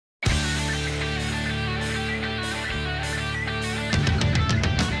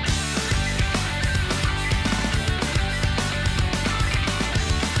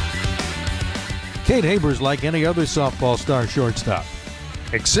Kate Haber's like any other softball star shortstop,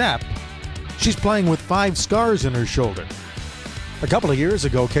 except she's playing with 5 scars in her shoulder. A couple of years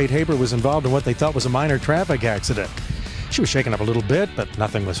ago, Kate Haber was involved in what they thought was a minor traffic accident. She was shaken up a little bit, but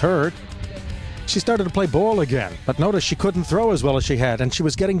nothing was hurt. She started to play ball again, but noticed she couldn't throw as well as she had, and she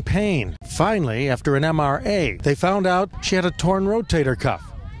was getting pain. Finally, after an MRA, they found out she had a torn rotator cuff.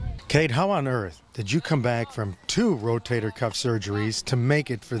 Kate, how on earth did you come back from 2 rotator cuff surgeries to make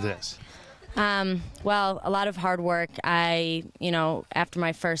it for this? Well, a lot of hard work. After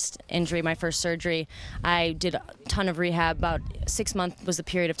my first injury, my first surgery, I did a ton of rehab. About 6 months was the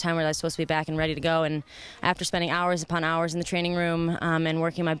period of time where I was supposed to be back and ready to go. And after spending hours upon hours in the training room and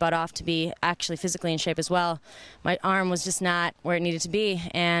working my butt off to be actually physically in shape as well, my arm was just not where it needed to be.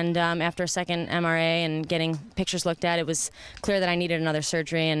 And after a second MRA and getting pictures looked at, it was clear that I needed another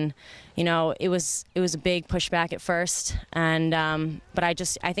surgery. And it was a big pushback at first, but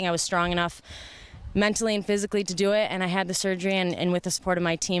I think I was strong enough mentally and physically to do it, and I had the surgery, and with the support of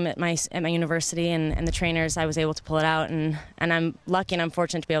my team at my university and the trainers, I was able to pull it out, and I'm lucky and I'm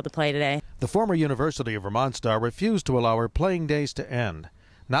fortunate to be able to play today. The former University of Vermont star refused to allow her playing days to end,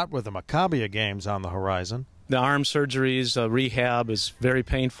 not with the Maccabiah games on the horizon. The arm surgeries, rehab is very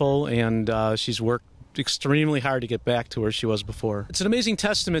painful, and she's worked extremely hard to get back to where she was before. It's an amazing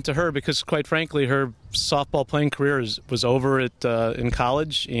testament to her because, quite frankly, her softball playing career was over in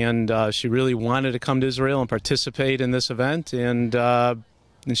college, and she really wanted to come to Israel and participate in this event, and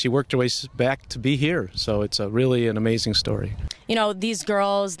she worked her way back to be here. So it's really an amazing story. These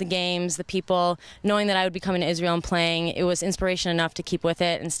girls, the games, the people, knowing that I would be coming to Israel and playing, it was inspiration enough to keep with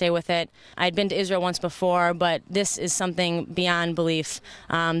it and stay with it. I'd been to Israel once before, but this is something beyond belief.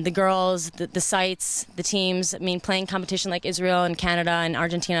 The girls, the sites, the teams, playing competition like Israel and Canada and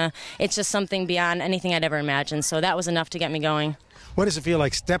Argentina, it's just something beyond anything I'd ever imagined. So that was enough to get me going. What does it feel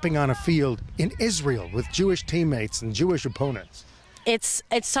like stepping on a field in Israel with Jewish teammates and Jewish opponents? It's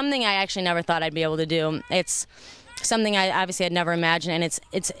something I actually never thought I'd be able to do. It's something I obviously had never imagined, and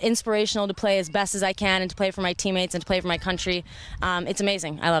it's inspirational to play as best as I can and to play for my teammates and to play for my country. It's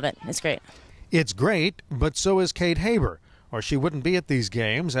amazing. I love it. It's great. It's great, but so is Kate Haber, or she wouldn't be at these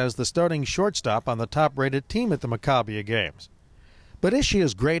games as the starting shortstop on the top-rated team at the Maccabiah games. But is she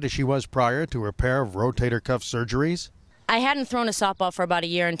as great as she was prior to her pair of rotator cuff surgeries? I hadn't thrown a softball for about a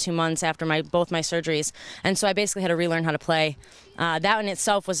year and 2 months after both my surgeries, and so I basically had to relearn how to play. That in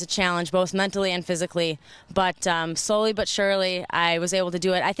itself was a challenge, both mentally and physically, but slowly but surely I was able to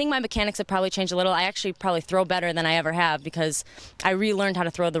do it. I think my mechanics have probably changed a little. I actually probably throw better than I ever have because I relearned how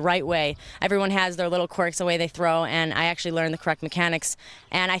to throw the right way. Everyone has their little quirks, the way they throw, and I actually learned the correct mechanics,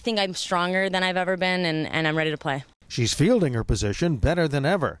 and I think I'm stronger than I've ever been, and I'm ready to play. She's fielding her position better than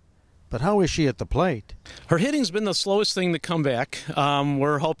ever. But how is she at the plate? Her hitting's been the slowest thing to come back.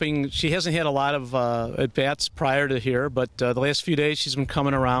 We're hoping she hasn't had a lot of at-bats prior to here, but the last few days she's been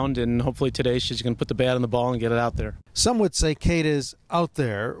coming around, and hopefully today she's going to put the bat on the ball and get it out there. Some would say Kate is out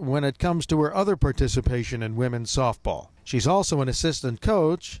there when it comes to her other participation in women's softball. She's also an assistant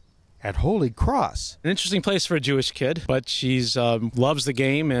coach at Holy Cross. An interesting place for a Jewish kid, but she's loves the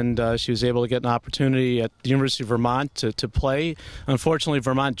game, and she was able to get an opportunity at the University of Vermont to play. Unfortunately,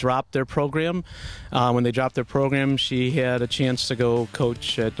 Vermont dropped their program. When they dropped their program, she had a chance to go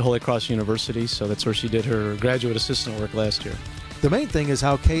coach at Holy Cross University, so that's where she did her graduate assistant work last year. The main thing is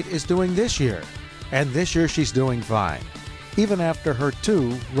how Kate is doing this year, and this year she's doing fine, even after her 2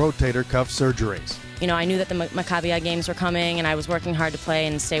 rotator cuff surgeries. I knew that the Maccabiah games were coming, and I was working hard to play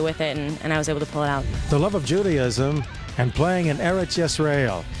and stay with it, and I was able to pull it out. The love of Judaism and playing in Eretz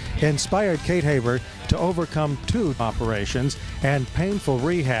Yisrael inspired Kate Haber to overcome 2 operations and painful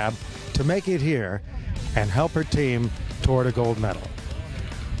rehab to make it here and help her team toward a gold medal.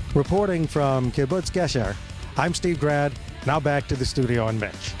 Reporting from Kibbutz Gesher, I'm Grad. Now back to the studio on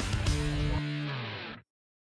Mitch.